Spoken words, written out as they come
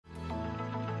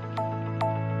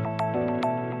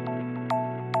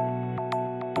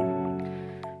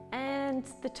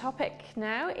The topic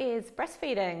now is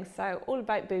breastfeeding, so all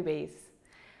about boobies.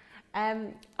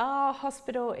 Our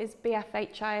hospital is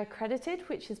BFHI accredited,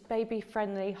 which is Baby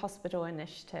Friendly Hospital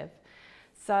Initiative.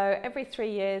 So every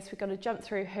 3 years we've got to jump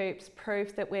through hoops,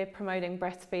 prove that we're promoting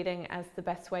breastfeeding as the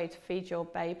best way to feed your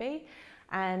baby.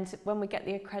 And when we get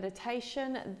the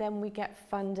accreditation, then we get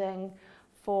funding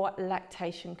for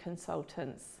lactation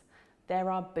consultants. They're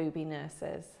our booby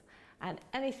nurses. And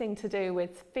anything to do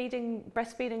with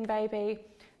breastfeeding baby,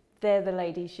 they're the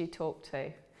ladies you talk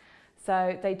to.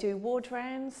 So they do ward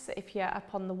rounds if you're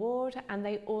up on the ward, and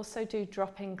they also do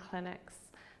drop-in clinics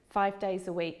 5 days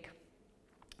a week.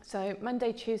 So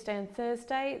Monday, Tuesday and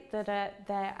Thursday, they're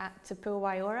at Te Pua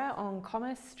Waiora on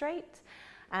Commerce Street,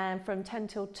 and from 10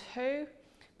 till 2,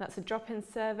 that's a drop-in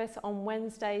service. On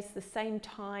Wednesdays, the same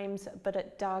times, but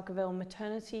at Dargaville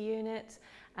Maternity Unit,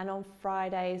 and on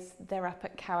Fridays, they're up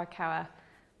at Kawakawa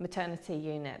Maternity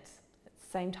Unit,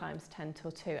 same times, 10 till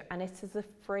 2, and it is a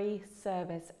free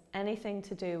service. Anything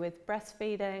to do with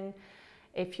breastfeeding,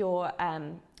 if you're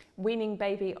weaning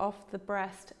baby off the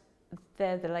breast,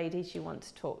 they're the ladies you want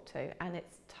to talk to, and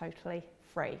it's totally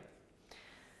free.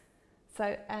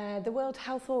 So the World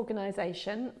Health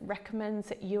Organization recommends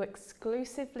that you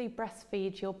exclusively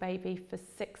breastfeed your baby for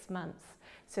 6 months.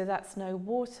 So that's no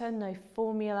water, no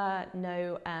formula,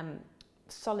 no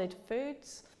solid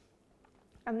foods.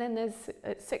 And then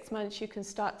at 6 months you can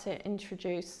start to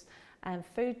introduce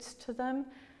foods to them.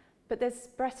 But there's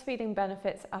breastfeeding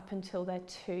benefits up until they're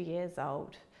 2 years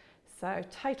old. So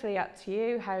totally up to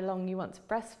you how long you want to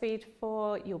breastfeed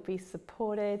for. You'll be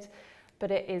supported,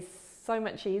 but it is so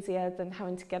much easier than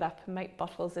having to get up and make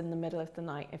bottles in the middle of the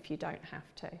night if you don't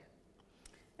have to.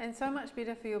 And so much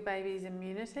better for your baby's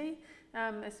immunity,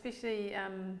 especially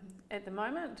at the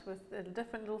moment with the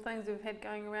different little things we've had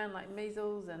going around like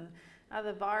measles and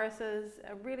other viruses.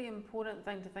 A really important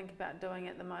thing to think about doing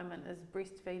at the moment is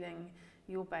breastfeeding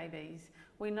your babies.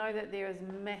 We know that there is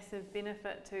massive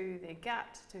benefit to their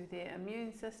gut, to their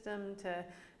immune system, to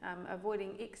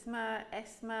avoiding eczema,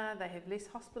 asthma. They have less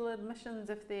hospital admissions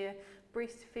if they're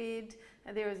breastfed.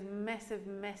 There is massive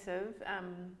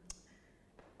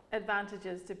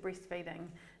advantages to breastfeeding.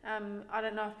 I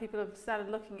don't know if people have started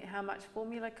looking at how much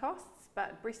formula costs,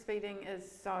 but breastfeeding is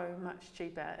so much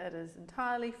cheaper. It is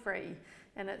entirely free,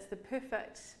 and it's the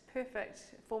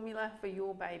perfect formula for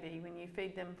your baby when you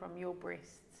feed them from your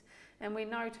breasts. And we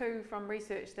know too from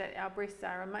research that our breasts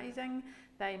are amazing.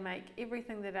 They make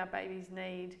everything that our babies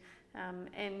need.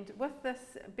 And with this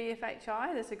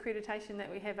BFHI, this accreditation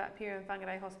that we have up here in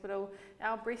Whangarei Hospital,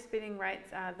 our breastfeeding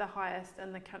rates are the highest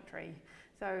in the country.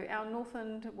 So our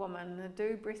Northland women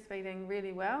do breastfeeding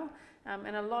really well,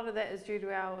 and a lot of that is due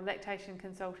to our lactation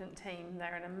consultant team.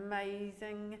 They're an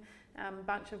amazing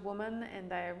bunch of women,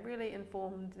 and they are really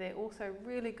informed. They're also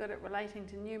really good at relating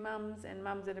to new mums and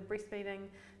mums that are breastfeeding,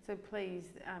 so please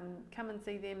come and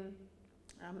see them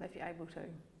if you're able to.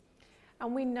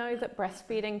 And we know that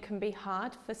breastfeeding can be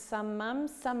hard for some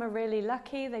mums. Some are really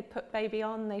lucky, they put baby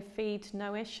on, they feed,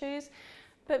 no issues.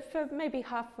 But for maybe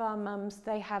half of our mums,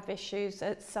 they have issues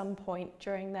at some point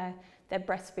during their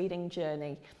breastfeeding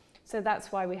journey. So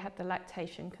that's why we have the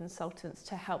lactation consultants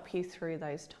to help you through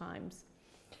those times.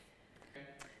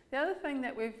 The other thing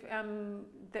that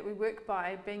we work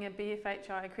by, being a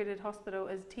BFHI accredited hospital,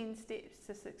 is 10 steps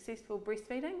to successful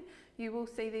breastfeeding. You will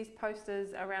see these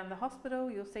posters around the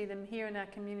hospital. You'll see them here in our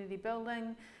community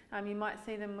building. You might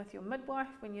see them with your midwife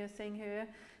when you're seeing her.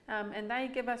 And they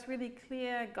give us really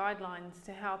clear guidelines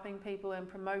to helping people and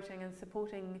promoting and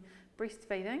supporting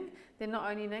breastfeeding. They're not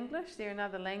only in English, they're in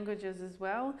other languages as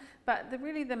well. But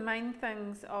really the main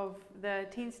things of the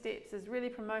 10 steps is really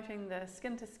promoting the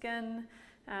skin to skin,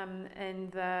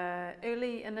 and the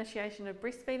early initiation of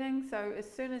breastfeeding. So as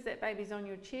soon as that baby's on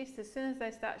your chest, as soon as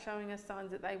they start showing us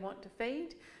signs that they want to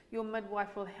feed, your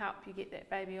midwife will help you get that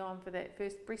baby on for that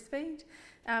first breastfeed.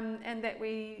 And that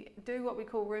we do what we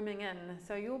call rooming in.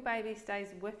 So your baby stays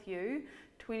with you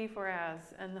 24 hours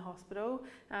in the hospital.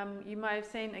 You may have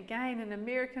seen again in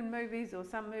American movies or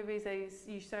some movies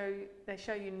they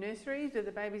show you nurseries where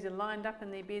the babies are lined up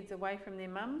in their beds away from their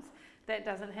mums. That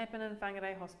doesn't happen in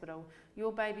Whangarei Hospital.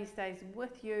 Your baby stays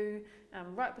with you,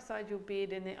 right beside your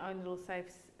bed in their own little safe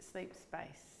sleep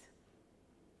space.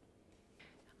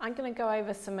 I'm going to go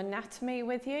over some anatomy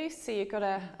with you so you've got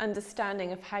an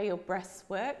understanding of how your breasts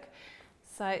work.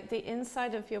 So the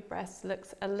inside of your breast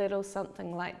looks a little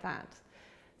something like that.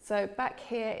 So back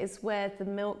here is where the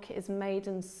milk is made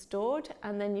and stored,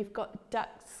 and then you've got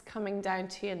ducts coming down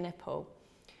to your nipple.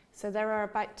 So there are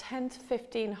about 10 to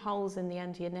 15 holes in the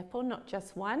end of your nipple, not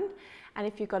just one. And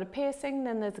if you've got a piercing,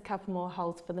 then there's a couple more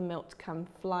holes for the milk to come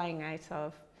flying out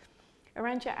of.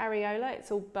 Around your areola,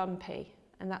 it's all bumpy,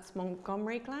 and that's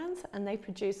Montgomery glands, and they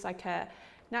produce like a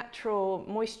natural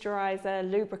moisturizer,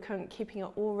 lubricant, keeping it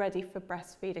all ready for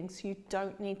breastfeeding, so you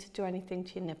don't need to do anything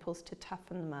to your nipples to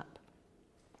toughen them up.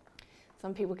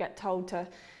 Some people get told to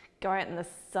go out in the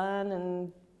sun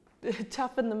and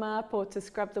toughen them up or to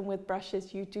scrub them with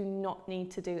brushes. You do not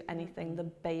need to do anything. The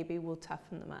baby will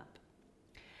toughen them up.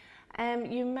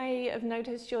 You may have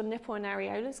noticed your nipple and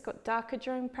areolas got darker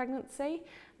during pregnancy,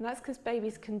 and that's because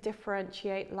babies can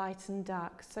differentiate light and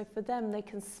dark. So for them, they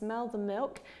can smell the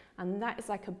milk, and that is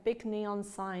like a big neon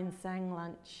sign saying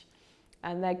lunch.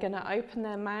 And they're going to open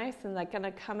their mouth and they're going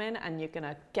to come in, and you're going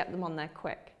to get them on there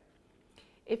quick.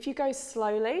 If you go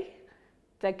slowly,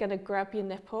 they're going to grab your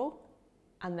nipple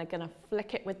and they're going to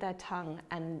flick it with their tongue,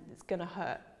 and it's going to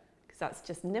hurt because that's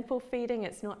just nipple feeding.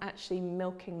 It's not actually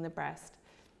milking the breast.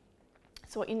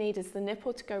 So what you need is the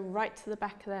nipple to go right to the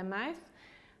back of their mouth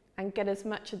and get as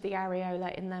much of the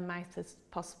areola in their mouth as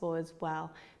possible as well.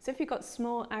 So if you've got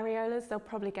small areolas, they'll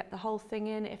probably get the whole thing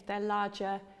in. If they're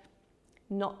larger,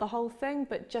 not the whole thing,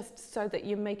 but just so that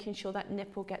you're making sure that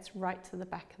nipple gets right to the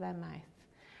back of their mouth.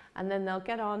 And then they'll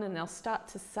get on and they'll start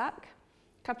to suck.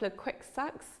 A couple of quick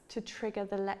sucks to trigger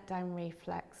the letdown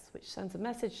reflex, which sends a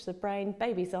message to the brain,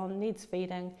 baby's on, needs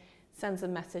feeding, sends a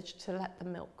message to let the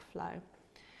milk flow.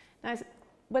 Now,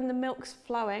 when the milk's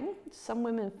flowing, some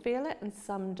women feel it and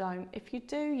some don't. If you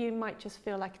do, you might just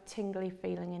feel like a tingly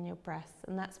feeling in your breasts,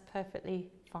 and that's perfectly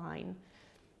fine.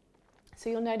 So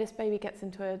you'll notice baby gets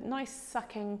into a nice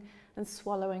sucking and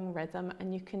swallowing rhythm,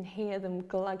 and you can hear them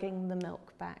glugging the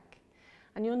milk back.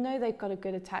 And you'll know they've got a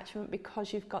good attachment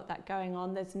because you've got that going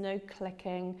on. There's no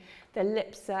clicking. Their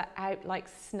lips are out like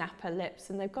snapper lips,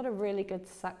 and they've got a really good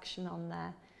suction on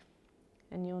there.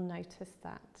 And you'll notice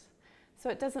that. So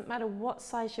it doesn't matter what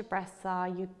size your breasts are,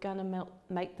 you're gonna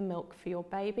make the milk for your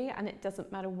baby, and it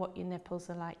doesn't matter what your nipples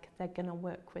are like, they're gonna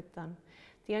work with them.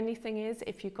 The only thing is,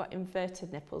 if you've got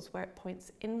inverted nipples where it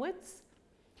points inwards,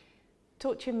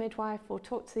 talk to your midwife or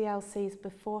talk to the LCs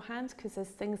beforehand, because there's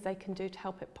things they can do to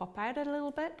help it pop out a little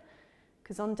bit.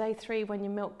 Because on day 3, when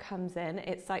your milk comes in,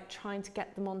 it's like trying to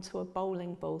get them onto a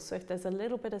bowling ball. So if there's a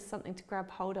little bit of something to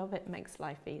grab hold of, it makes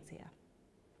life easier.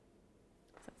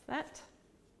 So that's that.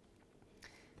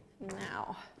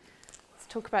 Now, let's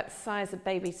talk about the size of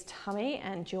baby's tummy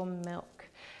and your milk.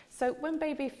 So when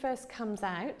baby first comes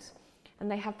out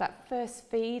and they have that first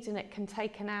feed, and it can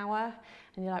take an hour,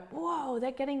 and you're like, whoa,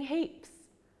 they're getting heaps.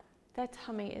 Their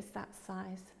tummy is that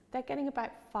size. They're getting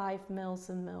about 5 mils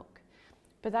of milk.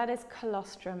 But that is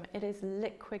colostrum. It is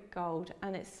liquid gold,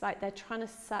 and it's like they're trying to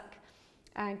suck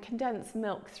and condense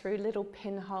milk through little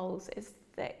pinholes. It's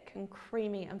thick and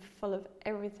creamy and full of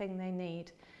everything they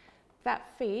need.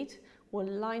 That feed will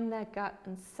line their gut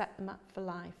and set them up for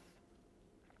life.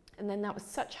 And then that was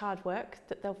such hard work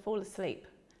that they'll fall asleep.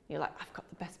 You're like, I've got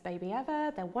the best baby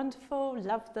ever, they're wonderful,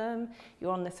 love them.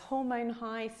 You're on this hormone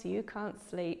high, so you can't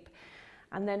sleep.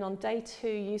 And then on day 2,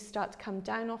 you start to come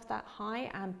down off that high,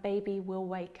 and baby will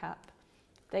wake up.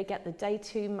 They get the day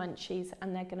 2 munchies,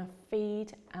 and they're gonna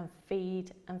feed and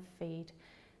feed and feed.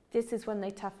 This is when they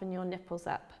toughen your nipples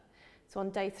up. So on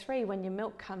day 3, when your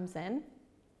milk comes in,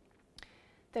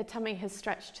 their tummy has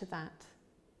stretched to that.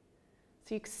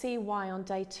 So you can see why on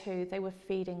day 2 they were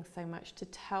feeding so much, to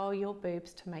tell your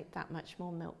boobs to make that much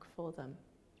more milk for them.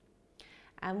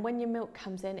 And when your milk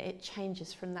comes in, it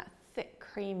changes from that thick,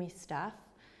 creamy stuff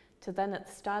to then at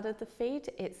the start of the feed,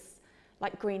 it's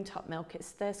like green top milk.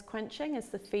 It's thirst quenching. As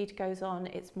the feed goes on,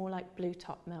 it's more like blue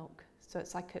top milk. So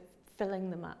it's like filling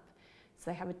them up.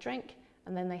 So they have a drink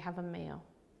and then they have a meal.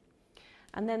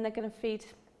 And then they're going to feed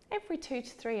every 2 to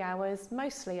 3 hours,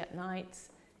 mostly at night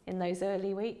in those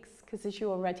early weeks, because as you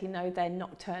already know, they're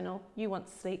nocturnal. You want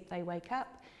sleep, they wake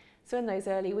up. So in those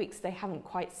early weeks, they haven't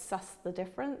quite sussed the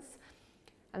difference,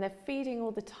 and they're feeding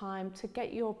all the time to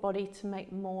get your body to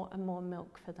make more and more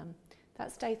milk for them.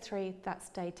 That's day 3, that's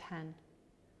day 10.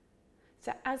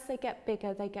 So as they get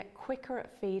bigger, they get quicker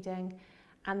at feeding,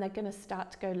 and they're going to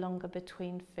start to go longer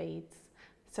between feeds.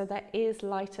 So there is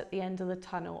light at the end of the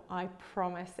tunnel, I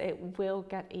promise. It will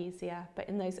get easier, but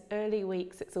in those early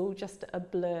weeks it's all just a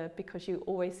blur, because you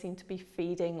always seem to be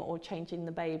feeding or changing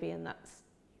the baby, and that's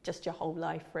just your whole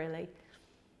life really.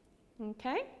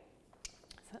 Okay,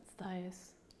 so that's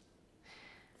those.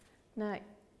 Now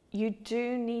you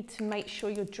do need to make sure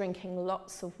you're drinking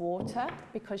lots of water,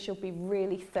 because you'll be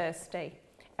really thirsty.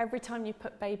 Every time you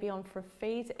put baby on for a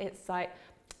feed, it's like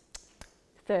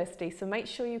thirsty, so make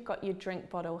sure you've got your drink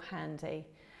bottle handy,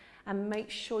 and make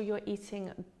sure you're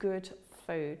eating good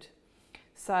food.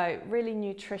 So really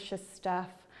nutritious stuff,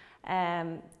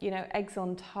 you know, eggs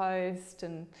on toast,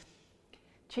 and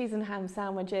cheese and ham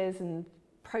sandwiches and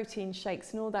protein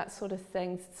shakes and all that sort of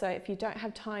thing. So if you don't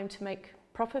have time to make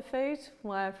proper food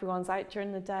while everyone's out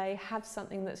during the day, have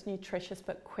something that's nutritious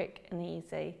but quick and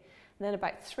easy. And then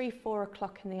about 3-4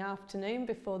 o'clock in the afternoon,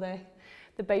 before the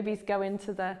babies go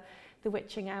into the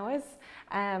witching hours,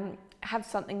 have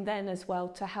something then as well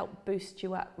to help boost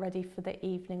you up ready for the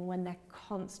evening when they're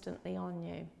constantly on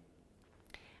you.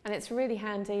 And it's really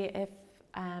handy if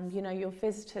you know, your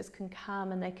visitors can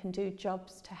come and they can do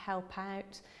jobs to help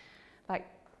out, like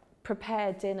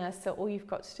prepare dinner, so all you've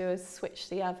got to do is switch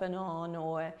the oven on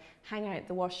or hang out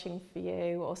the washing for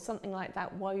you or something like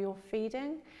that while you're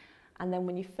feeding. And then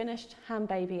when you've finished, hand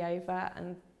baby over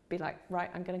and be like, right,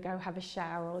 I'm going to go have a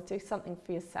shower or do something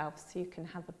for yourself so you can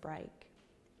have a break.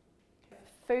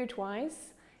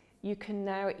 Food-wise, you can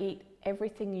now eat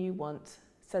everything you want.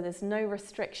 So there's no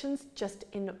restrictions, just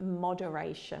in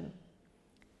moderation.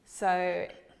 So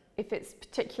if it's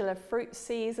particular fruit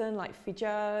season like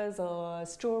feijoas or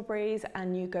strawberries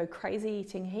and you go crazy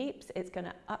eating heaps, it's going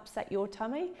to upset your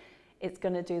tummy. It's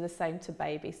going to do the same to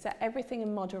baby. So everything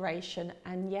in moderation,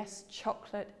 and yes,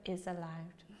 chocolate is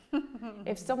allowed.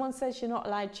 If someone says you're not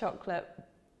allowed chocolate,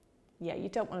 yeah, you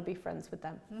don't want to be friends with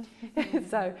them.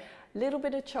 So a little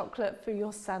bit of chocolate for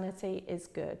your sanity is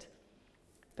good,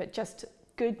 but just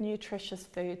good nutritious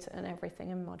foods and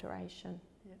everything in moderation.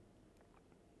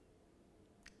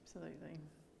 Absolutely.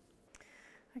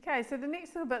 Okay, so the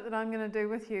next little bit that I'm going to do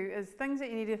with you is things that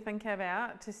you need to think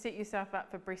about to set yourself up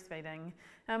for breastfeeding.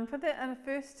 For the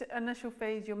first initial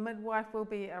feeds, your midwife will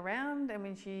be around, and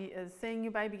when she is seeing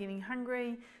your baby getting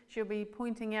hungry, she'll be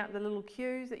pointing out the little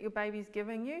cues that your baby's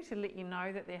giving you to let you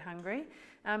know that they're hungry.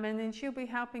 And then she'll be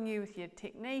helping you with your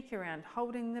technique around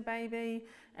holding the baby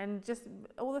and just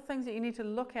all the things that you need to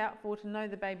look out for to know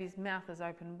the baby's mouth is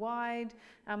open wide.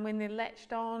 When they're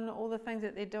latched on, all the things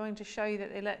that they're doing to show you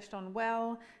that they're latched on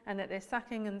well and that they're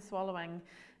sucking and swallowing.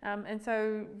 And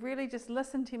so really just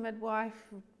listen to your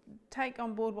midwife, take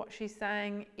on board what she's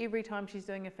saying every time she's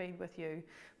doing a feed with you.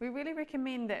 We really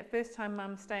recommend that first time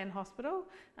mums stay in hospital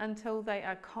until they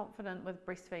are confident with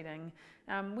breastfeeding.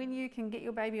 When you can get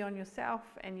your baby on yourself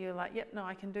and you're like, yep, no,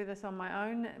 I can do this on my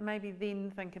own, maybe then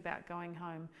think about going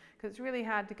home. Because it's really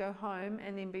hard to go home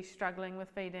and then be struggling with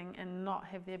feeding and not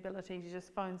have the ability to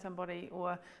just phone somebody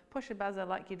or push a buzzer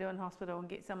like you do in hospital and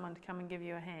get someone to come and give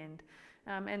you a hand.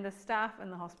 And the staff in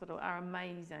the hospital are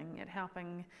amazing at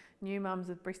helping new mums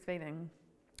with breastfeeding.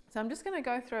 So I'm just going to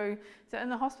go through, so in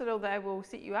the hospital they will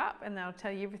set you up and they'll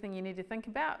tell you everything you need to think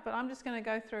about, but I'm just going to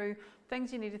go through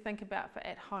things you need to think about for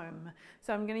at home.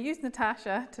 So I'm going to use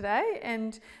Natasha today,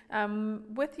 and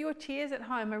with your chairs at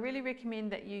home I really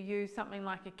recommend that you use something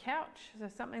like a couch, so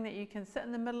something that you can sit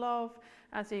in the middle of.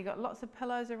 So you've got lots of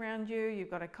pillows around you,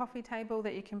 you've got a coffee table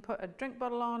that you can put a drink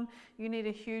bottle on. You need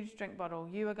a huge drink bottle.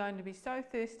 You are going to be so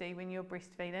thirsty when you're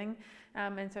breastfeeding,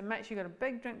 and so make sure you've got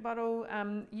a big drink bottle.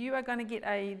 You are going to get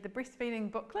the breastfeeding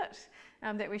booklet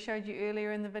that we showed you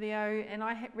earlier in the video, and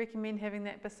I recommend having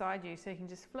that beside you so you can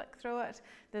just flick through it.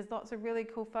 There's lots of really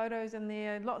cool photos in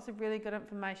there, lots of really good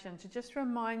information to just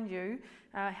remind you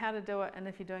how to do it and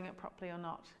if you're doing it properly or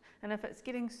not. And if it's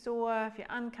getting sore, if you're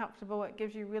uncomfortable, it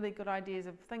gives you really good ideas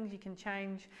of things you can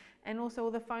change, and also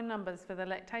all the phone numbers for the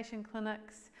lactation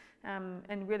clinics,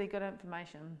 and really good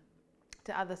information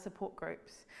to other support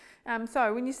groups.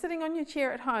 So when you're sitting on your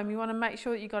chair at home, you want to make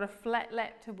sure that you've got a flat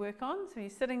lap to work on. So you're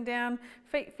sitting down,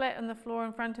 feet flat on the floor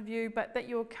in front of you, but that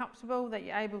you're comfortable, that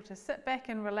you're able to sit back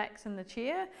and relax in the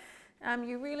chair.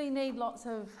 You really need lots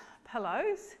of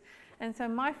pillows. And so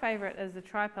my favourite is the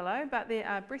Tri-Pillow, but there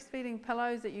are breastfeeding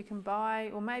pillows that you can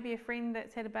buy, or maybe a friend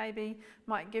that's had a baby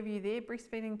might give you their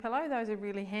breastfeeding pillow. Those are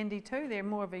really handy too. They're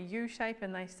more of a U shape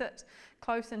and they sit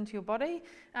close into your body.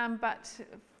 But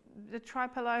the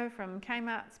Tri-Pillow from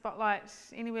Kmart, Spotlight,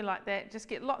 anywhere like that, just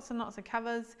get lots and lots of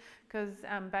covers, because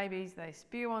babies, they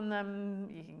spew on them,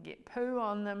 you can get poo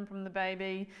on them from the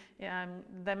baby.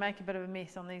 They make a bit of a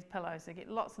mess on these pillows, so get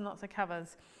lots and lots of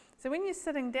covers. So when you're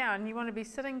sitting down, you want to be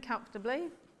sitting comfortably,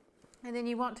 and then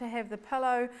you want to have the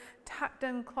pillow tucked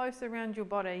in close around your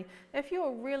body. If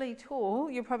you're really tall,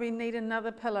 you probably need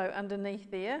another pillow underneath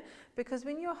there, because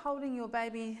when you're holding your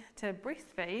baby to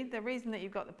breastfeed, the reason that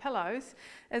you've got the pillows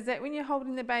is that when you're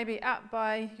holding the baby up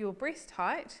by your breast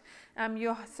height,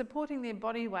 you're supporting their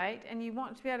body weight, and you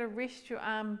want to be able to rest your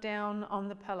arm down on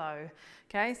the pillow.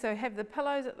 Okay, so have the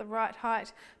pillows at the right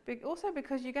height, but also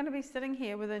because you're going to be sitting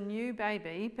here with a new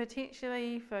baby,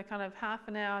 potentially for kind of half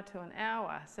an hour to an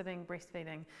hour sitting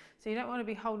breastfeeding. So you don't want to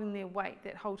be holding their weight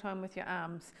that whole time with your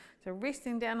arms. So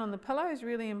resting down on the pillow is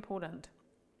really important.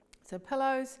 So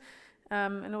pillows,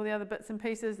 and all the other bits and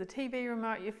pieces, the TV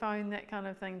remote, your phone, that kind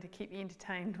of thing to keep you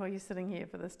entertained while you're sitting here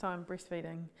for this time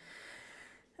breastfeeding.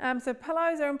 So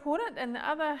pillows are important, and the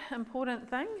other important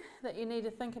thing that you need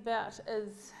to think about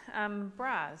is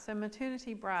bras, so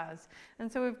maternity bras.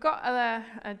 And so we've got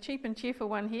a cheap and cheerful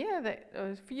one here that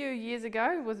a few years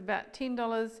ago was about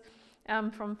 $10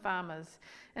 from Farmers.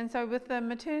 And so with the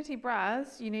maternity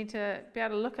bras, you need to be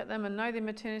able to look at them and know their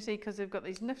maternity, because they've got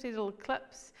these nifty little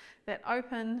clips that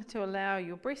open to allow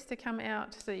your breast to come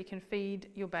out so you can feed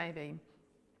your baby.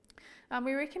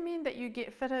 We recommend that you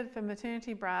get fitted for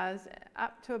maternity bras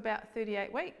up to about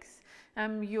 38 weeks.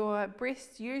 Your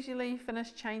breasts usually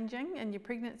finish changing in your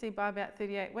pregnancy by about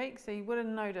 38 weeks, so you would have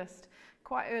noticed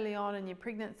quite early on in your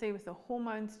pregnancy with the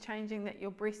hormones changing that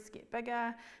your breasts get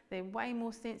bigger, they're way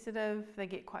more sensitive, they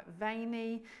get quite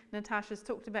veiny. Natasha's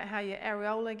talked about how your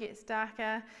areola gets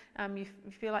darker, you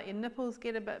feel like your nipples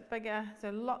get a bit bigger, so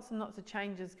lots and lots of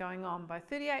changes going on. By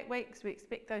 38 weeks we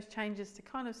expect those changes to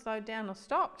kind of slow down or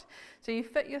stopped. So you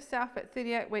fit yourself at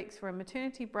 38 weeks for a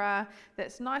maternity bra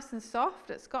that's nice and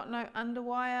soft, it's got no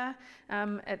underwire,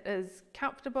 it is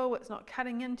comfortable, it's not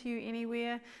cutting into you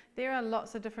anywhere. There are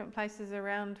lots of different places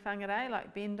around Whangarei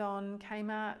like Bendon,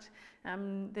 Kmart.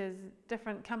 There's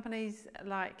different companies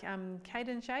like Kate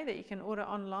and Shay that you can order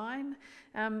online,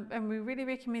 and we really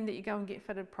recommend that you go and get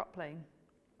fitted properly.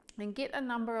 And get a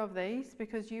number of these,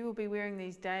 because you will be wearing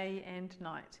these day and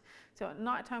night. So at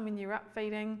night time when you're up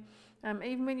feeding,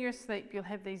 even when you're asleep, you'll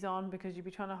have these on, because you'll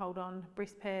be trying to hold on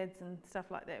breast pads and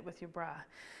stuff like that with your bra.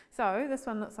 So this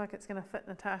one looks like it's going to fit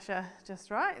Natasha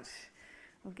just right.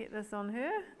 We'll get this on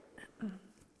her.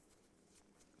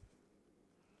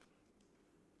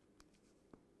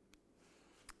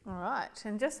 All right,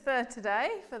 and just for today,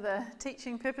 for the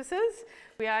teaching purposes,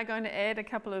 we are going to add a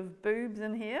couple of boobs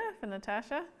in here for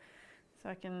Natasha, so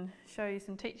I can show you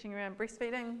some teaching around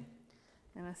breastfeeding,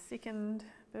 and a second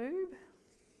boob.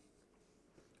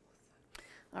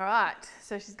 All right,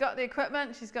 so she's got the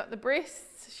equipment, she's got the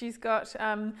breasts, she's got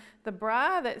the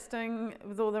bra that's doing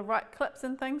with all the right clips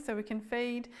and things so we can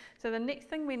feed. So the next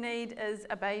thing we need is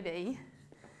a baby.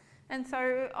 And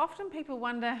so often people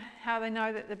wonder how they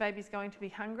know that the baby's going to be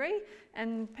hungry,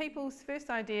 and people's first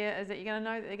idea is that you're going to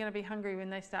know that they're going to be hungry when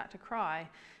they start to cry.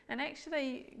 And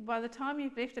actually, by the time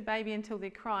you've left a baby until they're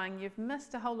crying, you've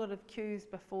missed a whole lot of cues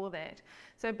before that.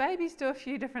 So babies do a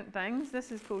few different things.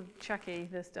 This is called Chucky,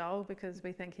 this doll, because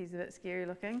we think he's a bit scary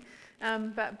looking.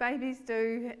 But babies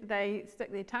they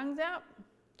stick their tongues out,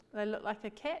 they look like a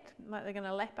cat, like they're going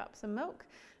to lap up some milk,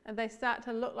 and they start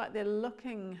to look like they're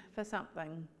looking for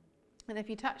something. And if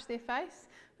you touch their face,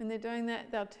 when they're doing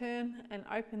that, they'll turn and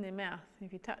open their mouth.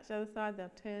 If you touch the other side,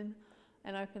 they'll turn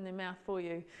and open their mouth for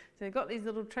you. So they've got these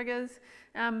little triggers.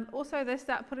 Also, they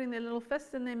start putting their little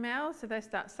fists in their mouths, so they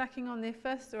start sucking on their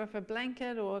fist, or if a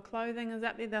blanket or clothing is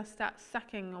up there, they'll start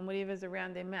sucking on whatever's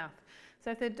around their mouth.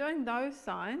 So if they're doing those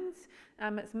signs,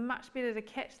 it's much better to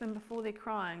catch them before they're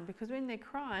crying, because when they're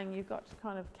crying, you've got to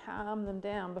kind of calm them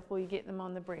down before you get them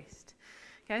on the breast.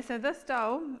 Okay, so this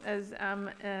doll is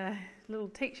a little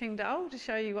teaching doll to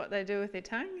show you what they do with their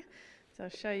tongue. So I'll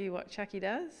show you what Chucky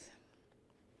does.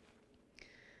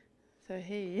 So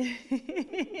he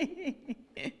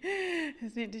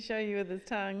is meant to show you with his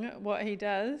tongue what he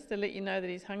does to let you know that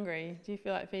he's hungry. Do you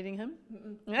feel like feeding him?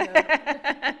 No.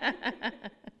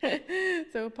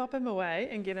 So we'll pop him away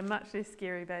and get a much less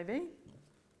scary baby.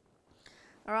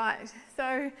 All right,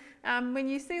 so when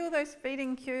you see all those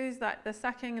feeding cues like the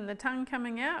sucking and the tongue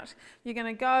coming out, you're going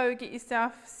to go get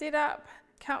yourself set up,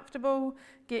 comfortable,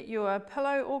 get your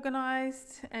pillow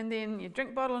organised, and then your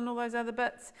drink bottle and all those other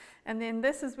bits. And then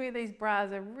this is where these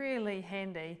bras are really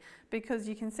handy, because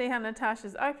you can see how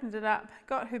Natasha's opened it up,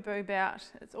 got her boob out,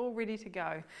 it's all ready to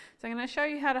go. So I'm going to show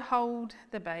you how to hold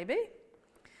the baby.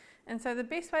 And so the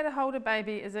best way to hold a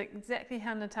baby is exactly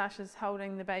how Natasha's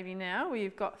holding the baby now, where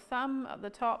you've got thumb at the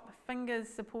top, fingers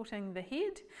supporting the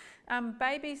head.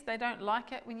 Babies, they don't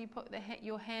like it when you put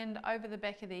your hand over the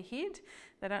back of their head.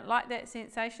 They don't like that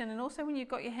sensation. And also when you've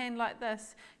got your hand like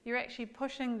this, you're actually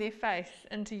pushing their face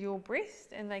into your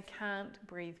breast and they can't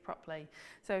breathe properly.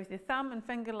 So with your thumb and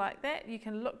finger like that, you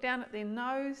can look down at their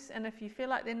nose, and if you feel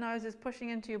like their nose is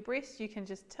pushing into your breast, you can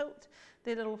just tilt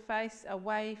their little face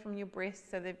away from your breast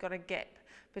so they've got a gap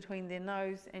between their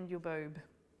nose and your boob.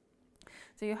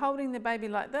 So you're holding the baby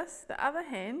like this. The other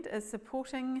hand is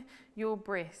supporting your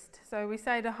breast. So we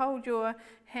say to hold your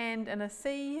hand in a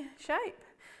C shape.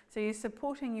 So you're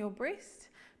supporting your breast,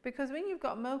 because when you've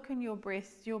got milk in your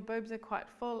breast, your boobs are quite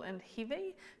full and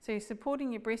heavy. So you're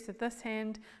supporting your breast with this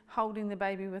hand, holding the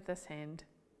baby with this hand.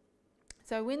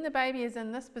 So when the baby is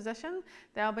in this position,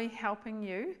 they'll be helping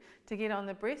you to get on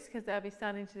the breast, because they'll be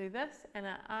starting to do this and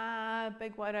a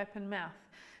big wide open mouth.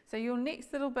 So your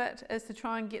next little bit is to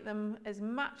try and get them as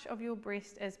much of your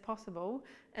breast as possible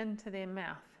into their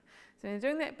mouth. So when you're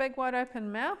doing that big wide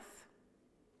open mouth,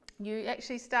 you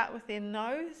actually start with their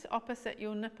nose opposite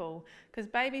your nipple, because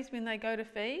babies, when they go to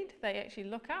feed, they actually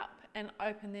look up and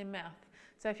open their mouth.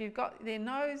 So if you've got their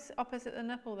nose opposite the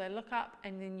nipple, they look up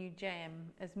and then you jam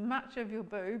as much of your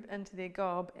boob into their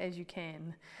gob as you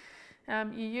can.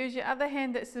 You use your other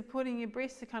hand that's supporting your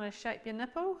breast to kind of shape your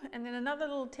nipple, and then another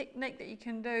little technique that you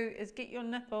can do is get your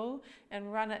nipple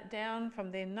and run it down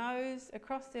from their nose,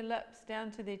 across their lips,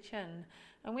 down to their chin.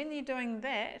 And when you're doing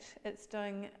that, it's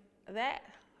doing that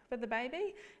for the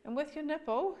baby, and with your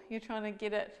nipple, you're trying to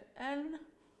get it in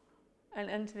and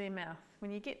into their mouth.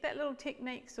 When you get that little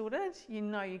technique sorted, you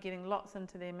know you're getting lots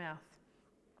into their mouth.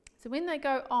 So when they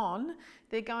go on,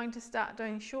 they're going to start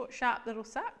doing short, sharp little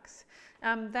sucks.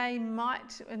 They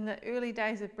might, in the early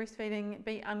days of breastfeeding,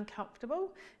 be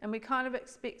uncomfortable, and we kind of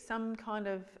expect some kind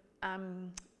of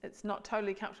it's not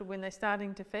totally comfortable when they're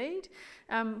starting to feed.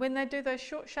 When they do those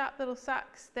short, sharp little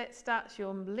sucks, that starts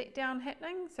your letdown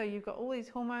happening. So you've got all these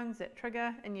hormones that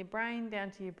trigger in your brain down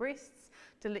to your breasts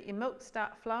to let your milk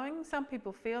start flowing. Some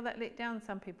people feel that letdown,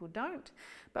 some people don't.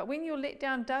 But when your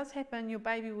letdown does happen, your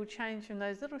baby will change from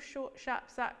those little short, sharp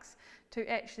sucks to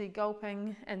actually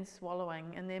gulping and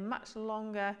swallowing. And they're much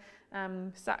longer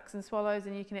sucks and swallows,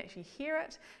 and you can actually hear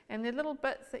it. And they're little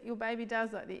bits that your baby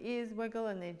does, like their ears wiggle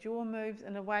and their jaw moves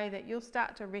in a way that you'll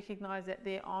start to recognise that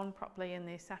they're on properly and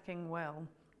they're sucking well.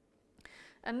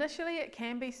 Initially it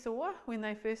can be sore when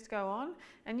they first go on,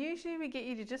 and usually we get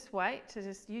you to just wait, to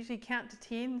just usually count to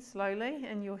 10 slowly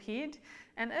in your head,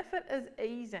 and if it is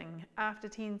easing after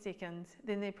 10 seconds,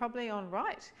 then they're probably on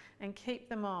right, and keep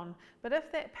them on. But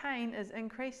if that pain is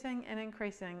increasing and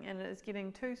increasing and it is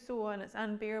getting too sore and it's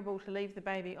unbearable to leave the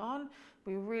baby on,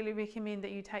 we really recommend that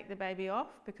you take the baby off,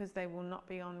 because they will not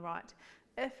be on right.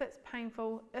 If it's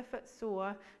painful, if it's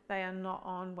sore, they are not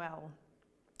on well.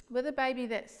 With a baby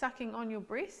that's sucking on your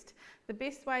breast, the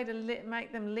best way to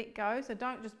make them let go, so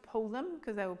don't just pull them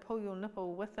because they will pull your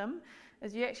nipple with them,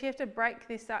 is you actually have to break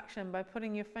their suction by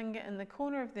putting your finger in the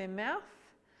corner of their mouth,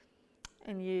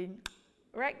 and you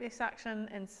rack their suction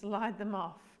and slide them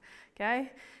off.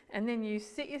 Okay, and then you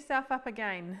set yourself up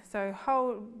again. So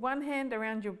hold one hand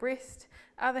around your breast,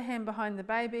 other hand behind the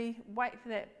baby, wait for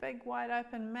that big wide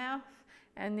open mouth,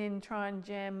 and then try and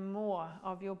jam more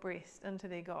of your breast into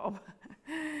their gob.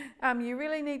 You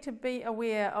really need to be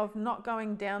aware of not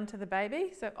going down to the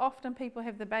baby. So often people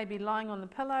have the baby lying on the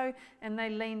pillow and they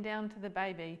lean down to the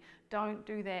baby. Don't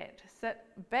do that. Sit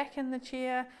back in the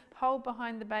chair, hold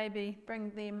behind the baby,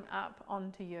 bring them up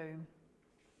onto you.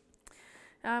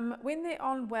 When they're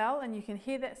on well and you can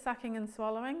hear that sucking and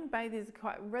swallowing, babies are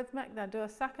quite rhythmic. They'll do a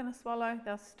suck and a swallow,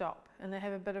 they'll stop and they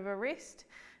have a bit of a rest,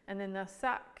 and then they'll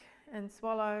suck and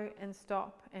swallow and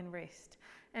stop and rest.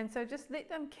 And so just let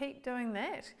them keep doing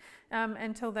that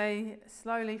until they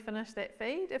slowly finish that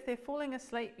feed. If they're falling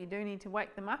asleep, you do need to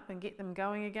wake them up and get them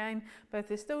going again. But if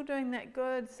they're still doing that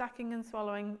good sucking and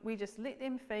swallowing, we just let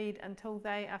them feed until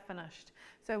they are finished.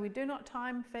 So we do not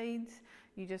time feeds.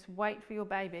 You just wait for your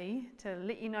baby to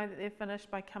let you know that they're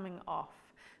finished by coming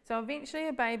off. So eventually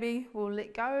a baby will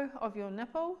let go of your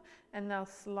nipple and they'll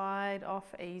slide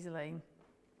off easily.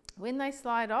 When they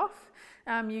slide off,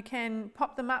 you can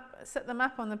pop them up, sit them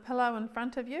up on the pillow in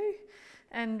front of you,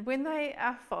 and when they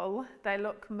are full, they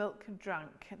look milk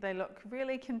drunk. They look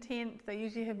really content. They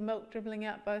usually have milk dribbling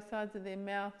out both sides of their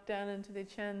mouth, down into their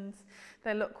chins.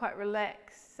 They look quite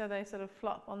relaxed, so they sort of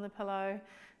flop on the pillow.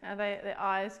 Their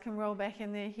eyes can roll back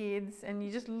in their heads, and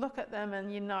you just look at them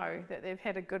and you know that they've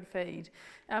had a good feed.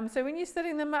 So when you're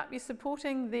sitting them up, you're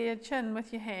supporting their chin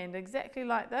with your hand, exactly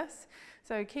like this.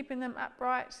 So keeping them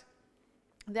upright,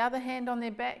 the other hand on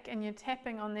their back, and you're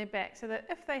tapping on their back so that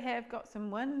if they have got some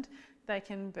wind, they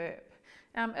can burp.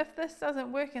 If this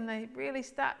doesn't work and they really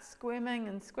start squirming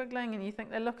and squiggling and you think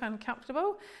they look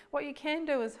uncomfortable, what you can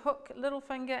do is hook little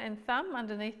finger and thumb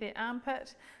underneath their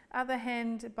armpit, other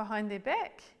hand behind their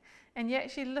back, and you're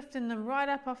actually lifting them right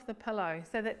up off the pillow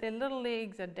so that their little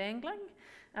legs are dangling.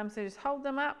 So just hold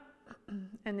them up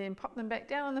and then pop them back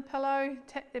down on the pillow,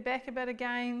 tap their back a bit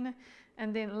again,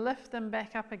 and then lift them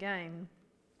back up again.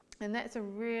 And that's a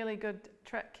really good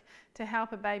trick to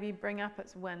help a baby bring up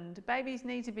its wind. Babies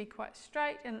need to be quite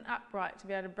straight and upright to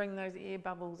be able to bring those air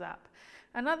bubbles up.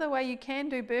 Another way you can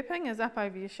do burping is up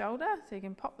over your shoulder. So you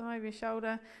can pop them over your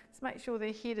shoulder, just make sure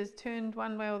their head is turned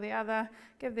one way or the other,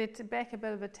 give their back a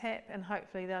bit of a tap, and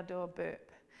hopefully they'll do a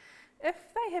burp. If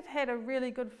they have had a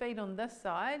really good feed on this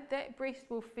side, that breast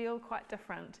will feel quite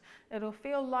different. It'll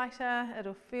feel lighter,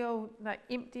 it'll feel like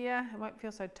emptier, it won't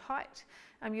feel so tight.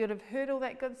 You would have heard all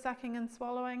that good sucking and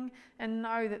swallowing and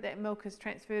know that that milk is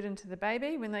transferred into the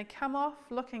baby. When they come off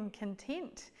looking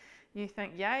content, you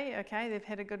think, yay, okay, they've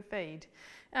had a good feed.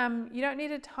 You don't need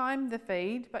to time the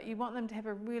feed, but you want them to have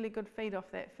a really good feed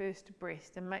off that first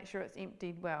breast and make sure it's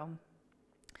emptied well.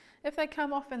 If they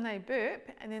come off and they burp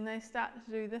and then they start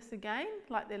to do this again,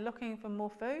 like they're looking for more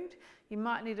food, you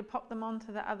might need to pop them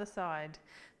onto the other side.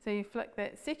 So you flick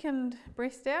that second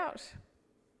breast out.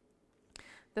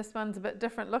 This one's a bit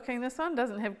different looking. This one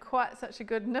doesn't have quite such a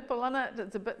good nipple on it.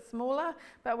 It's a bit smaller,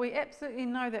 but we absolutely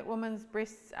know that women's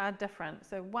breasts are different.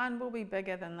 So one will be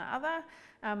bigger than the other.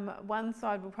 One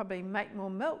side will probably make more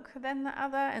milk than the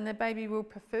other, and the baby will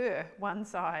prefer one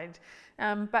side.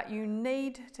 But you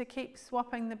need to keep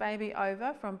swapping the baby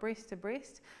over from breast to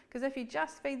breast, because if you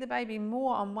just feed the baby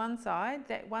more on one side,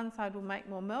 that one side will make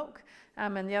more milk,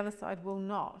 and the other side will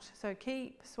not. So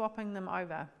keep swapping them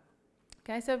over.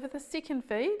 Okay, so for the second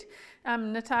feed,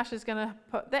 Natasha's going to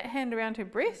put that hand around her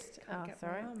breast.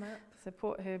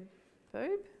 Support her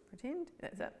boob. Pretend,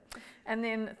 that's it. And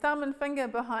then thumb and finger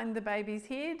behind the baby's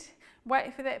head.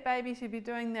 Wait for that baby to be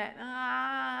doing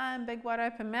that big wide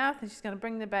open mouth, and she's going to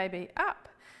bring the baby up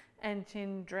and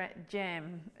then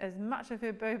jam as much of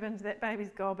her boob into that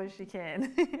baby's gob as she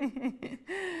can.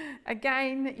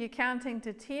 Again, you're counting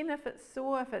to 10. If it's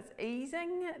sore, if it's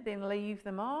easing, then leave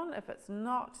them on. If it's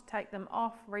not, take them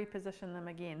off, reposition them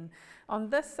again. On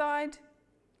this side,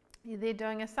 they're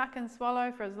doing a suck and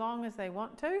swallow for as long as they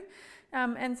want to.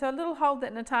 And so a little hold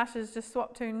that Natasha's just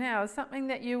swapped to now is something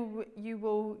that you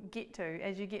will get to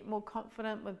as you get more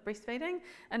confident with breastfeeding.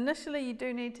 Initially, you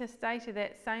do need to stay to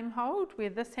that same hold where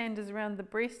this hand is around the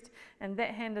breast and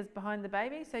that hand is behind the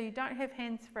baby, so you don't have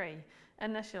hands free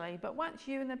initially. But once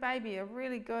you and the baby are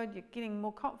really good, you're getting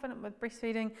more confident with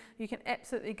breastfeeding, you can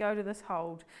absolutely go to this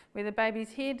hold where the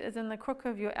baby's head is in the crook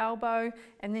of your elbow,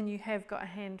 and then you have got a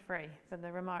hand free for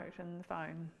the remote and the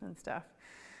phone and stuff.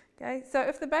 Okay, so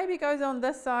if the baby goes on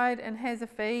this side and has a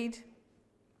feed,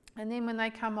 and then when they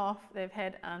come off, they've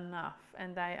had enough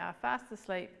and they are fast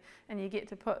asleep, and you get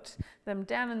to put them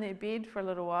down in their bed for a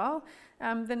little while.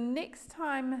 The next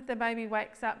time the baby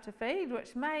wakes up to feed,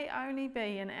 which may only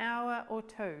be an hour or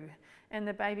two, and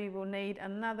the baby will need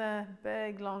another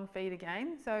big long feed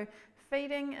again. So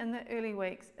feeding in the early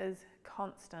weeks is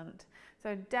constant.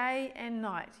 So day and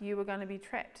night you are going to be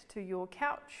trapped to your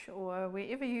couch or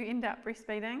wherever you end up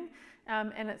breastfeeding,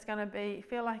 and it's going to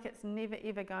feel like it's never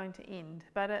ever going to end,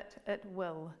 but it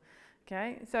will.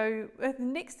 Okay, so the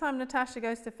next time Natasha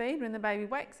goes to feed, when the baby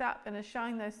wakes up and is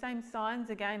showing those same signs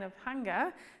again of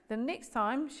hunger, the next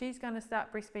time she's going to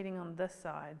start breastfeeding on this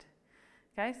side.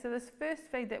 Okay, so this first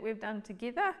feed that we've done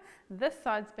together, this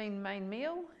side's been main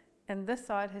meal and this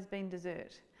side has been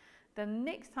dessert. The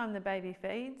next time the baby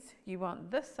feeds, you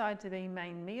want this side to be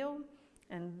main meal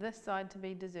and this side to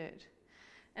be dessert.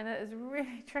 And it is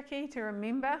really tricky to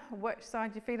remember which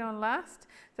side you feed on last.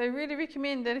 So I really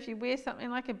recommend that if you wear something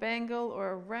like a bangle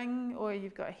or a ring, or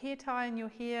you've got a hair tie in your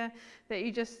hair, that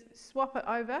you just swap it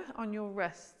over on your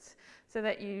wrists. So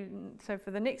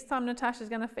for the next time Natasha's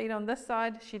going to feed on this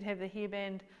side, she'd have the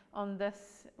hairband on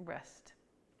this wrist.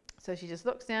 So she just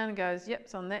looks down and goes, yep,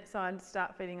 it's on that side,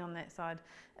 start feeding on that side.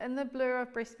 In the blur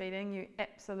of breastfeeding, you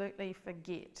absolutely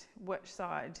forget which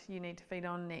side you need to feed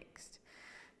on next.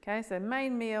 Okay, so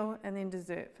main meal and then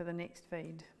dessert for the next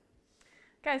feed.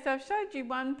 Okay, so I've showed you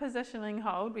one positioning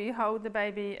hold where you hold the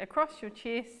baby across your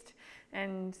chest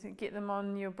and get them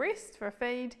on your breast for a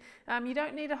feed. You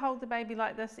don't need to hold the baby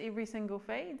like this every single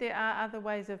feed. There are other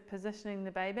ways of positioning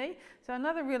the baby. So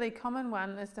another really common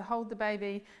one is to hold the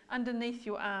baby underneath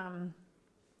your arm.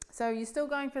 So you're still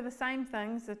going for the same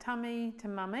things, the tummy to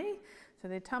mummy. So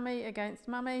their tummy against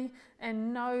mummy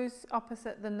and nose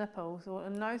opposite the nipples, or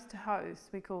nose to hose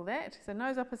we call that. So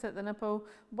nose opposite the nipple,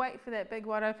 wait for that big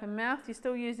wide open mouth. You're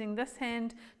still using this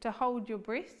hand to hold your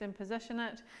breast and position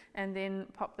it, and then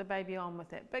pop the baby on with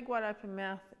that big wide open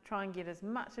mouth. Try and get as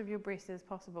much of your breast as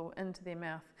possible into their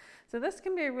mouth. So this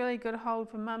can be a really good hold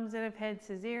for mums that have had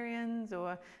cesareans,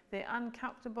 or they're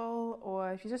uncomfortable,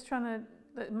 or if you're just trying to,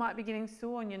 that might be getting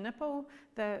sore on your nipple,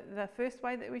 the first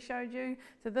way that we showed you.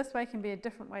 So this way can be a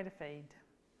different way to feed.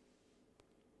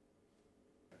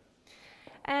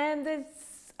 And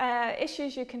there's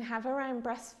issues you can have around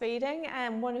breastfeeding,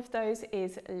 and one of those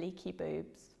is leaky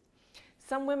boobs.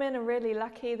 Some women are really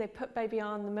lucky, they put baby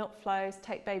on, the milk flows,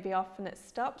 take baby off and it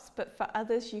stops, but for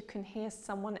others you can hear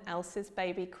someone else's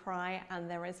baby cry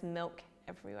and there is milk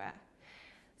everywhere.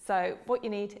 So what you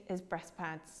need is breast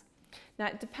pads. Now,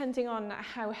 depending on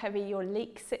how heavy your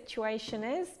leak situation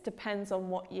is, depends on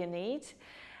what you need.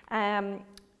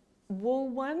 Wool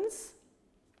ones,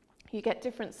 you get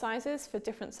different sizes for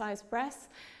different size breasts.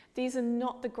 These are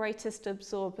not the greatest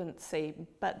absorbency,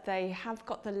 but they have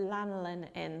got the lanolin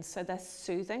in, so they're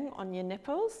soothing on your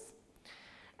nipples.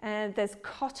 And there's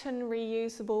cotton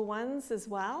reusable ones as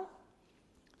well.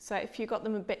 So if you got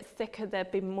them a bit thicker,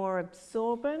 they'd be more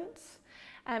absorbent.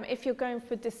 If you're going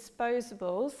for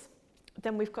disposables,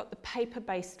 then we've got the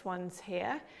paper-based ones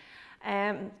here.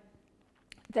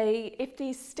 If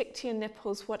these stick to your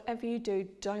nipples, whatever you do,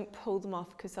 don't pull them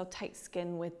off because they'll take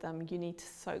skin with them. You need to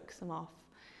soak them off.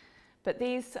 But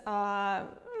these are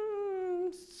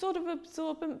sort of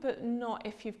absorbent, but not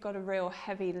if you've got a real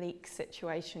heavy leak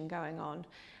situation going on.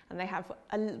 And they have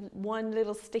one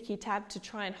little sticky tab to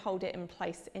try and hold it in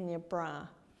place in your bra.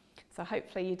 So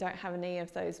hopefully you don't have any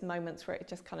of those moments where it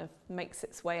just kind of makes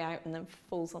its way out and then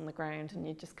falls on the ground and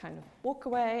you just kind of walk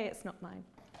away, it's not mine.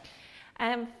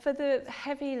 For the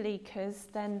heavy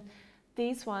leakers, then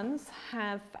these ones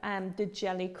have the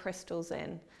jelly crystals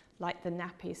in, like the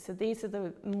nappies. So these are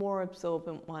the more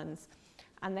absorbent ones,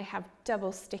 and they have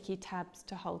double sticky tabs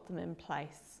to hold them in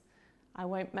place. I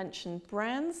won't mention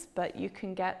brands, but you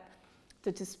can get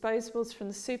the disposables from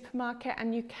the supermarket,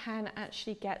 and you can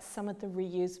actually get some of the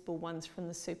reusable ones from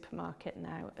the supermarket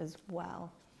now as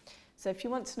well. So if you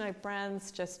want to know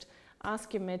brands, just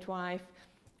ask your midwife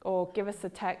or give us a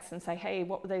text and say, hey,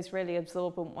 what were those really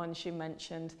absorbent ones you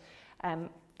mentioned?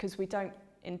 Because we don't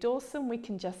endorse them, we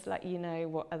can just let you know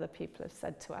what other people have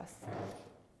said to us.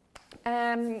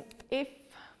 If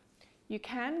you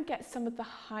can, get some of the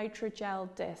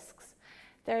hydrogel discs.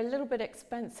 They're a little bit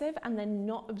expensive and they're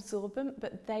not absorbent,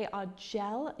 but they are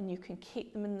gel and you can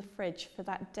keep them in the fridge for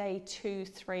that day 2,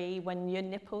 3 when your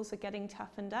nipples are getting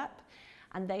toughened up,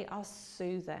 and they are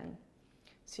soothing.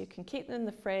 So you can keep them in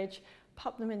the fridge,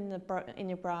 pop them in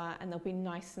your bra, and they'll be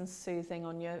nice and soothing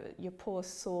on your poor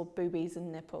sore boobies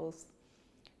and nipples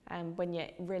when you're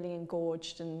really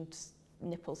engorged and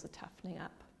nipples are toughening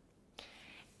up.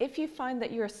 If you find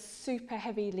that you're a super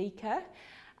heavy leaker,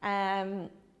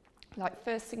 like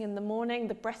first thing in the morning,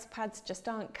 the breast pads just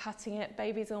aren't cutting it,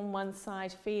 baby's on one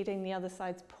side feeding, the other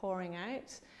side's pouring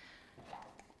out,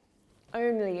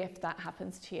 only if that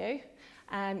happens to you,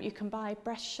 you can buy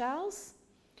breast shells.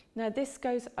 Now this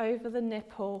goes over the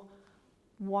nipple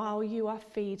while you are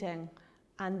feeding,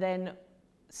 and then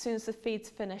as soon as the feed's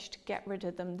finished, get rid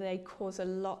of them. They cause a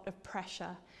lot of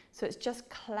pressure, so it just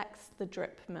collects the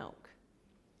drip milk.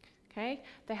 Okay,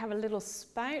 they have a little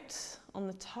spout on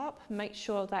the top. Make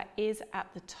sure that is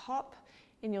at the top.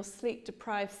 In your sleep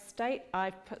deprived state,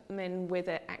 I've put them in with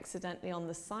it accidentally on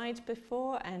the side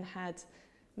before and had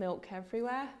milk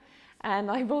everywhere. And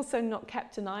I've also not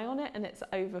kept an eye on it and it's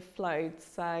overflowed.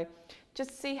 So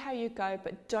just see how you go,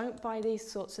 but don't buy these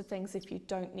sorts of things if you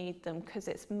don't need them, because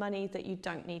it's money that you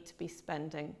don't need to be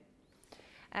spending.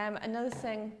 Another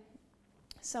thing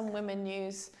some women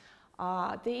use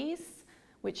are these,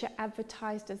 which are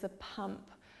advertised as a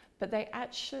pump, but they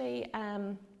actually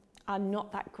are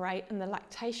not that great. And the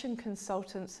lactation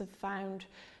consultants have found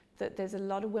that there's a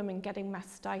lot of women getting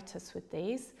mastitis with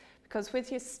these, because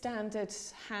with your standard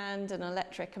hand and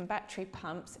electric and battery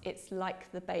pumps, it's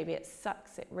like the baby, it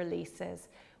sucks, it releases.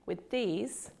 With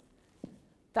these,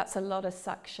 that's a lot of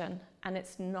suction and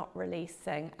it's not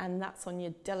releasing, and that's on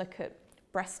your delicate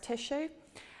breast tissue,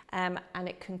 and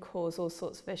it can cause all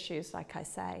sorts of issues, like I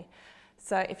say.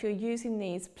 So if you're using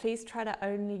these, please try to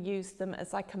only use them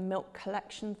as like a milk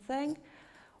collection thing,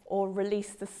 or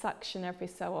release the suction every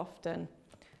so often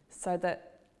so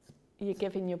that you're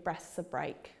giving your breasts a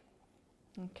break.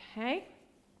 Okay.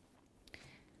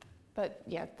 But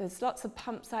yeah, there's lots of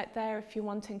pumps out there if you're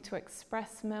wanting to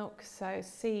express milk, so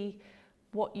see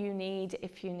what you need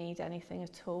if you need anything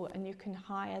at all, and you can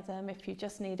hire them if you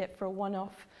just need it for a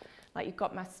one-off. Like you've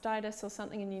got mastitis or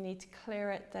something and you need to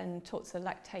clear it, then talk to the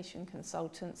lactation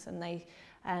consultants, and they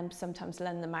sometimes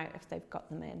lend them out if they've got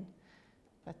them in.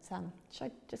 But should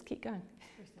I just keep going?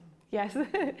 Yes.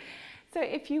 So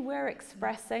if you were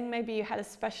expressing, maybe you had a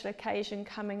special occasion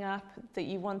coming up that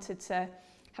you wanted to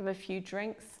have a few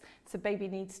drinks, so baby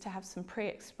needs to have some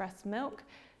pre-expressed milk,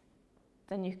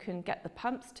 then you can get the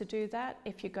pumps to do that.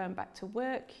 If you're going back to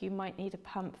work, you might need a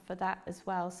pump for that as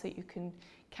well, so you can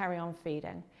carry on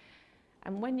feeding.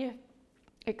 And when you're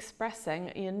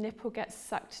expressing, your nipple gets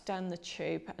sucked down the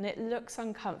tube and it looks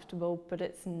uncomfortable, but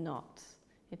it's not.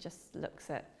 It just looks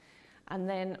it. And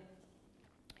then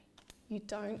you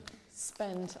don't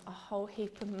spend a whole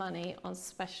heap of money on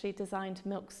specially designed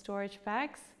milk storage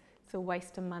bags. It's a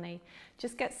waste of money.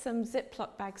 Just get some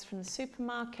Ziploc bags from the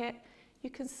supermarket, you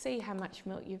can see how much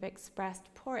milk you've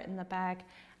expressed, pour it in the bag,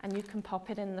 and you can pop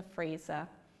it in the freezer.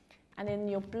 And in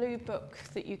your blue book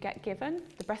that you get given,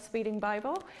 the Breastfeeding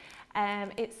Bible,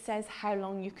 it says how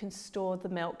long you can store the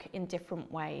milk in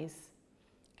different ways.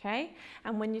 Okay?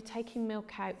 And when you're taking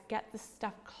milk out, get the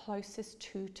stuff closest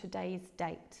to today's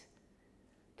date,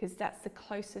 because that's the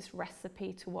closest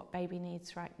recipe to what baby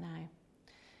needs right now.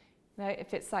 Now,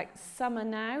 if it's like summer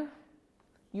now,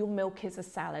 your milk is a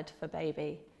salad for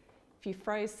baby. If you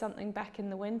froze something back in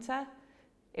the winter,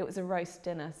 it was a roast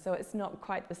dinner, so it's not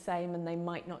quite the same, and they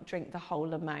might not drink the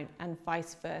whole amount, and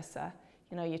vice versa.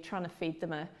 You know, you're trying to feed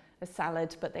them a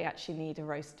salad, but they actually need a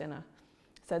roast dinner,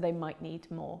 so they might need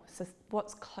more. So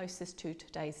what's closest to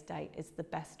today's date is the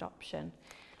best option.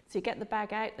 So you get the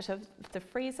bag out of the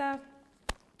freezer,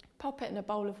 pop it in a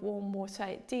bowl of warm water,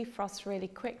 it defrosts really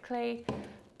quickly,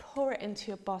 pour it into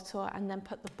your bottle, and then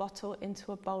put the bottle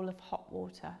into a bowl of hot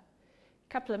water. A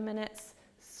couple of minutes,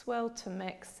 swirl to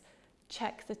mix.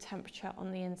 Check the temperature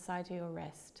on the inside of your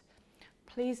wrist.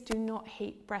 Please do not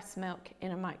heat breast milk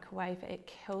in a microwave. It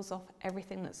kills off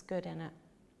everything that's good in it.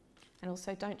 And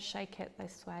also don't shake it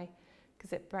this way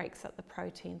because it breaks up the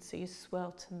protein, so you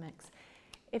swirl to mix.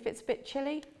 If it's a bit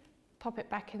chilly, pop it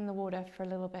back in the water for a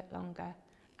little bit longer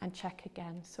and check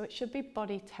again. So it should be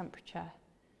body temperature.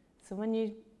 So when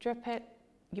you drip it,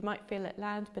 you might feel it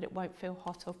land, but it won't feel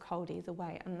hot or cold either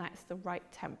way, and that's the right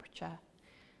temperature.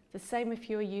 The same if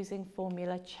you're using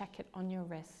formula, check it on your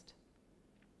wrist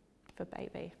for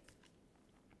baby.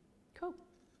 Cool.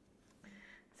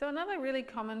 So another really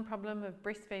common problem of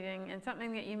breastfeeding, and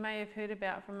something that you may have heard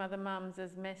about from other mums,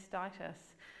 is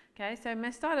mastitis. Okay, so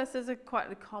mastitis is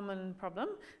quite a common problem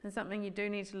and something you do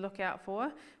need to look out for.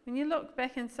 When you look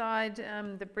back inside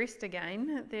the breast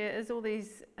again, there is all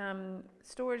these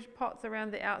storage pots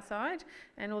around the outside,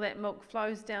 and all that milk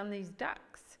flows down these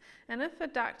ducts. And if a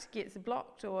duct gets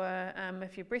blocked, or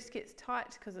if your breast gets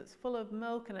tight because it's full of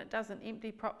milk and it doesn't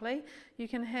empty properly, you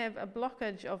can have a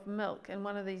blockage of milk in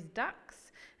one of these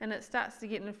ducts, and it starts to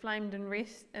get inflamed and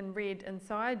red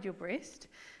inside your breast.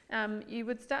 You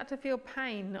would start to feel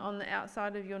pain on the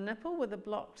outside of your nipple with a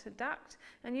blocked duct,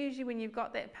 and usually when you've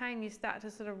got that pain, you start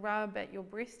to sort of rub at your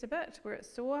breast a bit where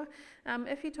it's sore.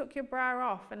 If you took your bra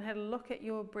off and had a look at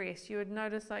your breast, you would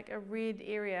notice like a red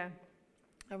area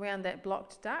around that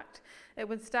blocked duct. It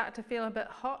would start to feel a bit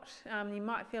hot. You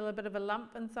might feel a bit of a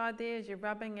lump inside there as you're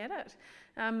rubbing at it.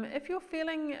 If you're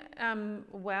feeling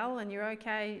well and you're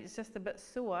okay, it's just a bit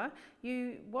sore,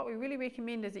 what we really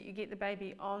recommend is that you get the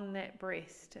baby on that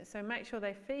breast. So make sure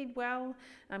they feed well,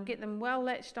 get them well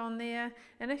latched on there,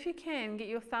 and if you can, get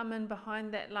your thumb in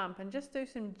behind that lump and just do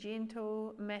some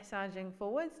gentle massaging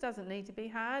forwards. Doesn't need to be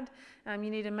hard. You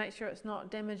need to make sure it's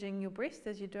not damaging your breast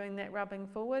as you're doing that rubbing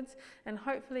forwards, and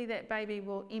hopefully that baby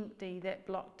will empty that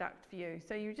blocked duct for you.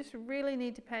 So you just really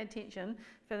need to pay attention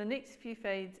for the next few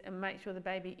feeds and make sure the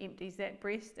baby empties that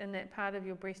breast and that part of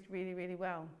your breast really, really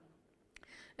well.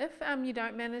 If you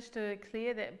don't manage to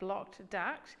clear that blocked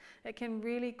duct, it can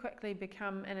really quickly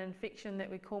become an infection that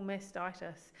we call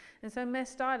mastitis. And so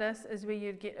mastitis is where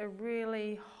you'd get a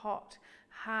really hot,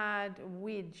 hard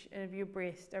wedge of your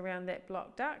breast around that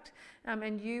blocked duct,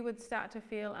 and you would start to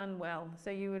feel unwell.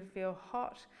 So you would feel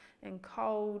hot and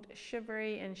cold,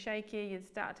 shivery and shaky. You'd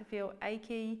start to feel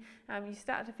achy. You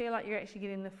start to feel like you're actually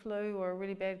getting the flu or a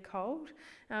really bad cold.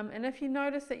 And if you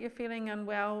notice that you're feeling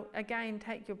unwell, again,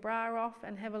 take your bra off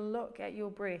and have a look at your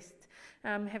breast.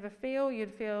 Have a feel.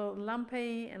 You'd feel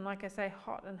lumpy and, like I say,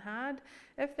 hot and hard.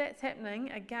 If that's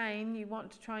happening, again, you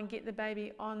want to try and get the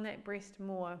baby on that breast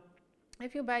more.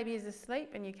 If your baby is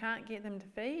asleep and you can't get them to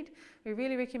feed, we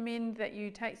really recommend that you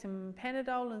take some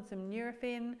Panadol and some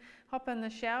Nurofen, hop in the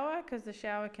shower, because the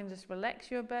shower can just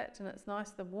relax you a bit and it's nice,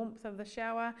 the warmth of the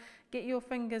shower. Get your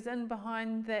fingers in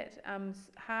behind that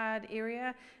hard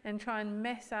area and try and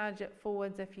massage it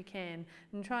forwards if you can,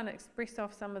 and try and express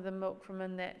off some of the milk from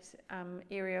in that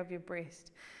area of your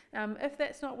breast. If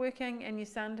that's not working and you're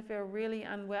starting to feel really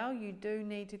unwell, you do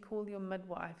need to call your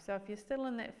midwife. So if you're still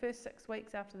in that first 6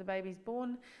 weeks after the baby's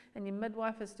born and your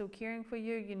midwife is still caring for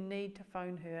you, you need to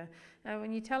phone her.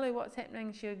 When you tell her what's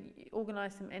happening, she'll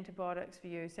organise some antibiotics for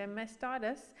you. So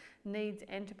mastitis needs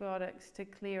antibiotics to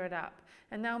clear it up,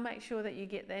 and they'll make sure that you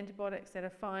get the antibiotics that are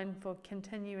fine for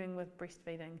continuing with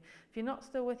breastfeeding. If you're not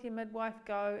still with your midwife,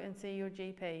 go and see your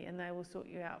GP and they will sort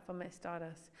you out for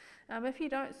mastitis. If you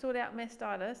don't sort out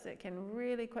mastitis, it can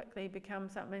really quickly become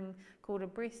something called a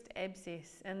breast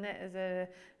abscess, and that is a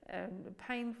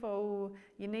painful,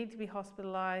 you need to be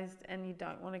hospitalised and you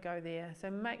don't want to go there. So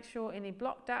make sure any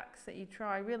blocked ducts that you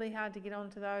try really hard to get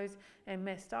onto those, and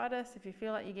mastitis, if you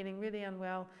feel like you're getting really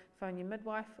unwell, phone your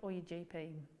midwife or your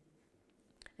GP.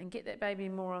 and get that baby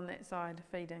more on that side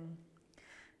feeding.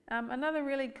 Another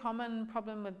really common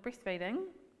problem with breastfeeding,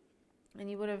 and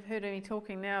you would have heard me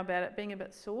talking now about it being a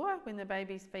bit sore when the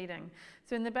baby's feeding.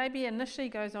 So when the baby initially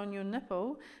goes on your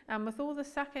nipple, with all the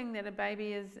sucking that a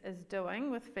baby is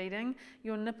doing with feeding,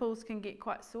 your nipples can get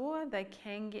quite sore, they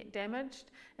can get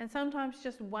damaged, and sometimes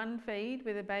just one feed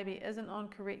where the baby isn't on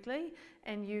correctly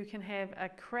and you can have a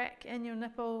crack in your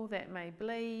nipple that may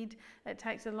bleed. It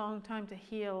takes a long time to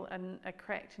heal a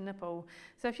cracked nipple.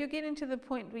 So if you're getting to the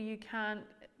point where you can't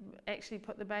actually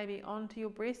put the baby onto your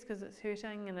breast because it's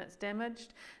hurting and it's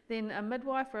damaged, then a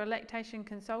midwife or a lactation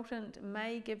consultant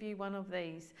may give you one of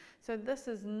these. So this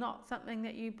is not something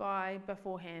that you buy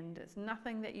beforehand. It's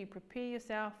nothing that you prepare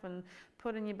yourself and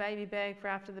put in your baby bag for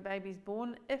after the baby's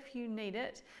born. If you need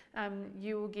it,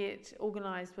 you will get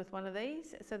organised with one of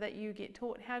these so that you get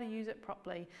taught how to use it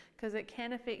properly, because it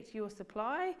can affect your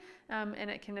supply and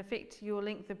it can affect your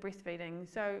length of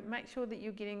breastfeeding. So make sure that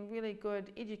you're getting really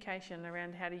good education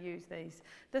around how to use these.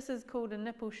 This is called a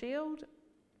nipple shield.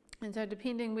 And so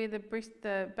depending where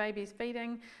the baby's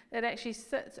feeding, it actually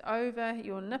sits over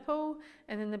your nipple,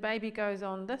 and then the baby goes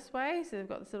on this way. So they've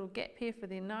got this little gap here for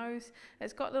their nose.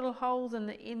 It's got little holes in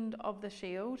the end of the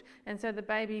shield, and so the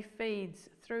baby feeds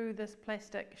through this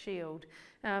plastic shield,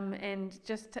 and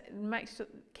just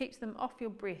keeps them off your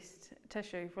breast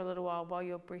tissue for a little while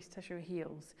your breast tissue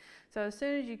heals. So as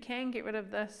soon as you can get rid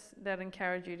of this, they'd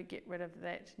encourage you to get rid of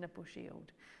that nipple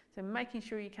shield. So making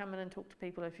sure you come in and talk to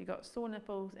people if you've got sore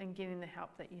nipples and getting the help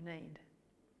that you need.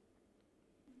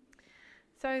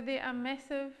 So there are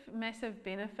massive, massive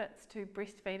benefits to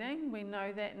breastfeeding. We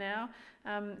know that now.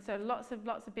 So lots of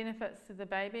benefits to the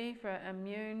baby, for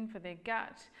immune, for their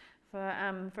gut,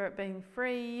 for it being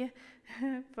free,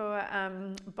 for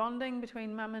bonding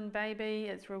between mum and baby.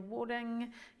 It's rewarding.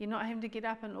 You're not having to get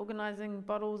up and organising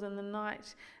bottles in the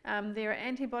night. There are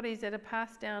antibodies that are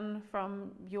passed down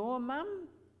from your mum,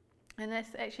 and this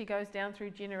actually goes down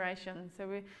through generations. So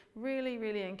we're really,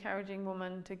 really encouraging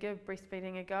women to give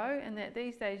breastfeeding a go, and that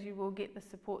these days you will get the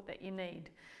support that you need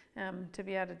to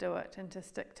be able to do it and to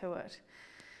stick to it.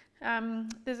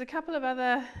 There's a couple of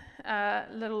other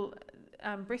little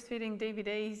breastfeeding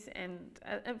DVDs and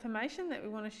information that we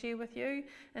want to share with you.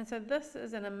 And so this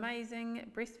is an amazing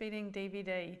breastfeeding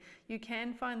DVD. You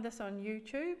can find this on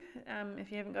YouTube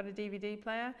if you haven't got a DVD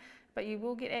player, but you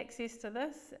will get access to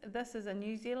this. This is a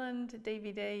New Zealand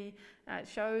DVD. It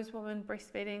shows women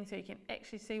breastfeeding, so you can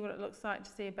actually see what it looks like to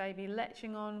see a baby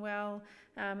latching on well,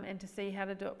 and to see how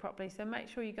to do it properly. So make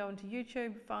sure you go into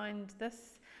YouTube, find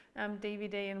this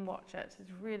DVD and watch it.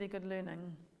 It's really good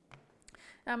learning.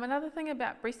 Another thing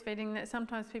about breastfeeding that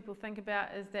sometimes people think about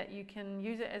is that you can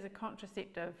use it as a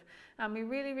contraceptive. We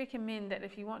really recommend that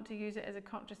if you want to use it as a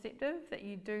contraceptive, that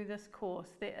you do this course.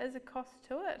 There is a cost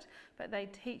to it, but they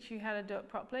teach you how to do it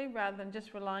properly rather than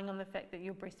just relying on the fact that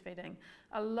you're breastfeeding.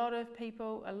 A lot of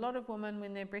people, a lot of women,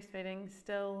 when they're breastfeeding,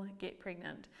 still get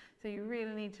pregnant. So you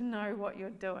really need to know what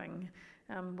you're doing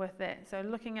with that. So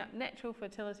looking up Natural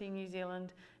Fertility New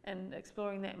Zealand and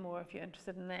exploring that more if you're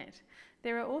interested in that.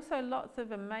 There are also lots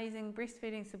of amazing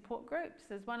breastfeeding support groups.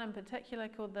 There's one in particular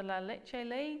called the La Leche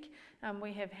League.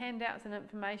 We have handouts and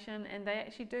information, and they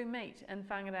actually do meet in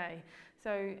Whangarei.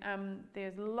 So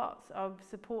there's lots of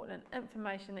support and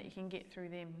information that you can get through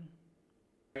them.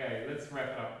 Okay, let's wrap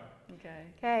it up.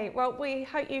 Okay, well, we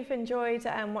hope you've enjoyed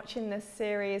watching this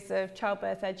series of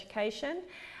childbirth education.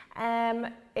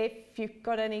 If you've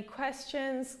got any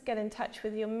questions, get in touch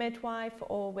with your midwife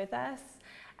or with us,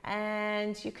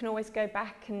 and you can always go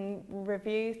back and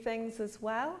review things as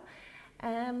well.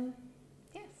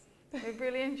 Yes, we've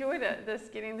really enjoyed it,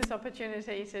 getting this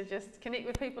opportunity to just connect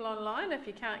with people online. If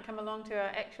you can't come along to our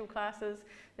actual classes,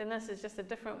 then this is just a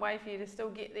different way for you to still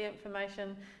get the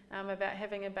information about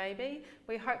having a baby.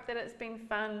 We hope that it's been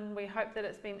fun, we hope that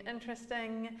it's been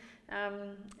interesting,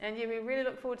 and yeah, we really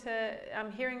look forward to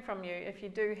hearing from you if you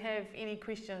do have any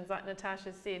questions, like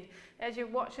Natasha said. As you're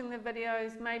watching the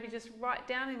videos, maybe just write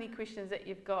down any questions that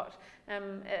you've got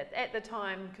at the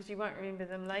time, because you won't remember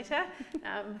them later.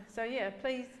 So yeah,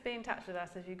 please be in touch with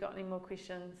us if you've got any more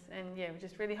questions, and yeah, we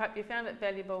just really hope you found it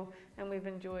valuable and we've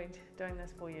enjoyed doing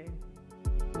this for you.